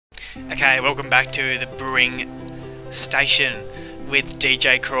Okay, welcome back to the brewing station with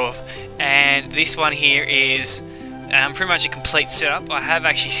DJCrawf, and this one here is pretty much a complete setup. I have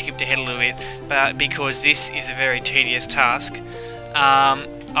actually skipped ahead a little bit, but because this is a very tedious task,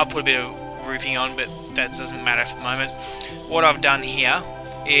 I'll put a bit of roofing on, but that doesn't matter for the moment. What I've done here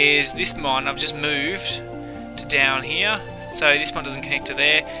is this one I've just moved to down here, so this one doesn't connect to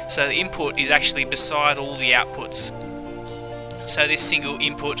there, so the input is actually beside all the outputs. So this single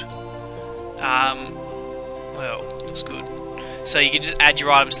input, well, looks good. So you can just add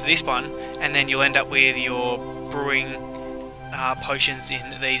your items to this one, and then you'll end up with your brewing potions in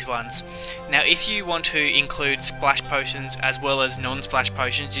these ones. Now, if you want to include splash potions as well as non-splash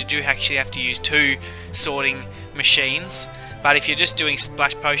potions, you do actually have to use two sorting machines. But if you're just doing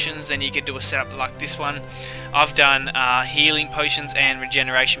splash potions, then you could do a setup like this one. I've done healing potions and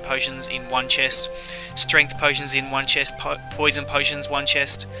regeneration potions in one chest, strength potions in one chest, poison potions one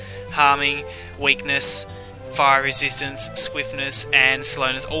chest, harming, weakness, fire resistance, swiftness and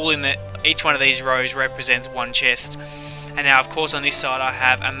slowness, all in the, each one of these rows represents one chest. And now of course on this side I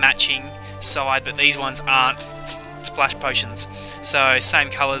have a matching side, but these ones aren't splash potions. So same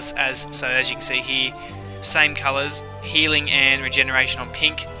colours as you can see here, same colours, healing and regeneration on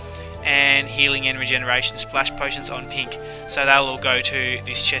pink, and healing and regeneration splash potions on pink. So they'll all go to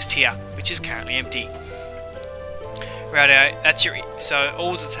this chest here, which is currently empty. Righto, that's your, so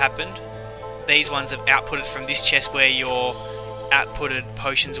all that's happened, these ones have outputted from this chest where your outputted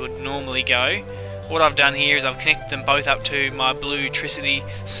potions would normally go. What I've done here is I've connected them both up to my Bluetricity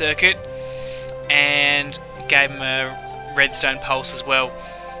circuit and gave them a redstone pulse as well,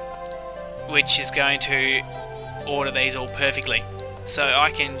 which is going to order these all perfectly. So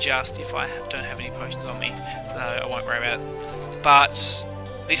I can just, if I don't have any potions on me, so I won't worry about it. But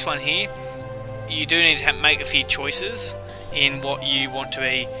this one here, you do need to make a few choices in what you want to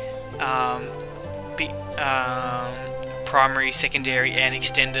be primary, secondary and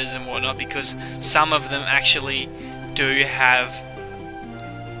extenders and whatnot, because some of them actually do have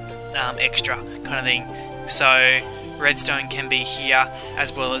extra kind of thing. So redstone can be here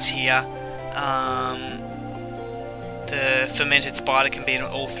as well as here. The fermented spider can be in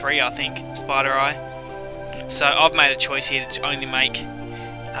all three, I think, spider eye. So I've made a choice here to only make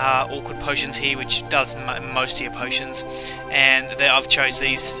awkward potions here, which does most of your potions, and I've chose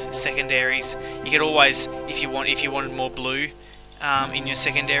these secondaries. You could always, if you wanted more blue in your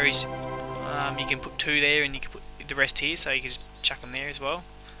secondaries, you can put two there, and you can put the rest here, so you can just chuck them there as well.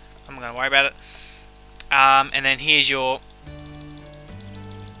 I'm not going to worry about it. And then here's your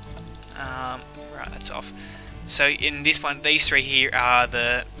right, that's off. So in this one, these three here are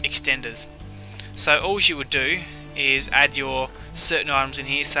the extenders. So all you would do is add your certain items in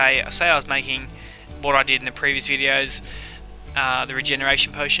here. Say I was making what I did in the previous videos, the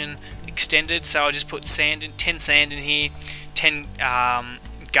regeneration potion extended. So I'll just put sand in, 10 sand in here, 10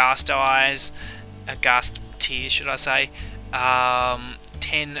 ghast eyes, ghast tears should I say,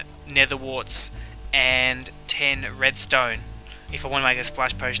 10 nether warts and 10 redstone. If I want to make a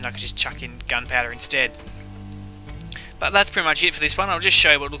splash potion, I could just chuck in gunpowder instead. But that's pretty much it for this one. I'll just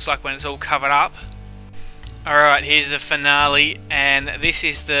show you what it looks like when it's all covered up. Alright, here's the finale, and this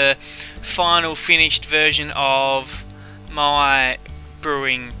is the final finished version of my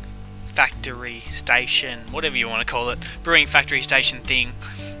brewing factory station, whatever you want to call it, brewing factory station thing.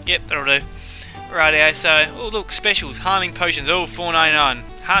 Yep, that'll do. Rightio, so, oh look, specials, harming potions, all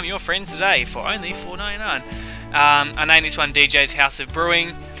 $4.99. Harm your friends today for only $4.99. I named this one DJ's House of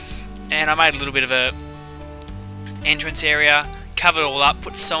Brewing, and I made a little bit of a entrance area, covered it all up,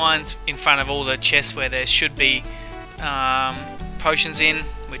 put signs in front of all the chests where there should be potions in,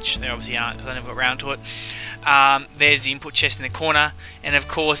 which there obviously aren't because I never got around to it. There's the input chest in the corner, and of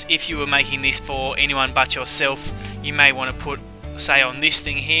course if you were making this for anyone but yourself, you may want to put, say on this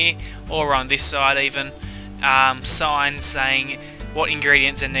thing here, or on this side even, signs saying what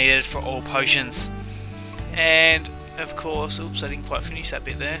ingredients are needed for all potions. And of course, oops, I didn't quite finish that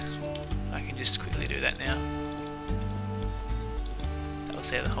bit there. I can just quickly do that now.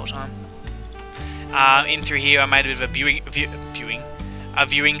 There the whole time. In through here I made a bit of a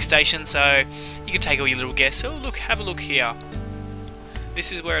viewing station, so you can take all your little guests. Oh look, have a look here.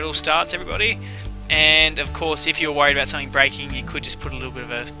 This is where it all starts, everybody. And of course if you're worried about something breaking, you could just put a little bit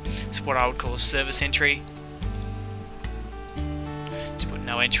of a, it's what I would call a service entry. Just put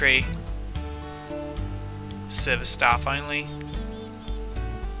no entry, service staff only.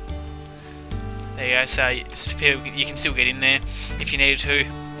 There you go, so you can still get in there if you needed to.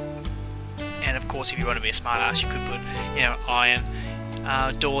 And of course if you want to be a smart ass, you could put, you know, iron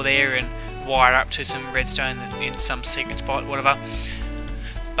door there and wire up to some redstone in some secret spot, whatever.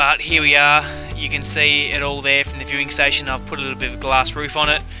 But here we are, you can see it all there from the viewing station. I've put a little bit of a glass roof on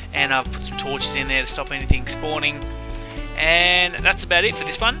it, and I've put some torches in there to stop anything spawning. And that's about it for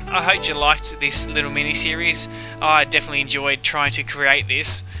this one. I hope you liked this little mini series. I definitely enjoyed trying to create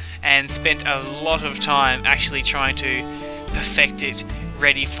this and spent a lot of time actually trying to perfect it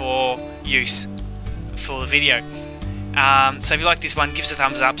ready for use for the video. So if you like this one, give us a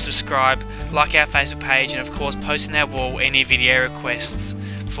thumbs up, subscribe, like our Facebook page, and of course post on our wall any video requests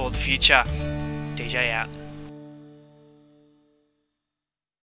for the future. DJ out.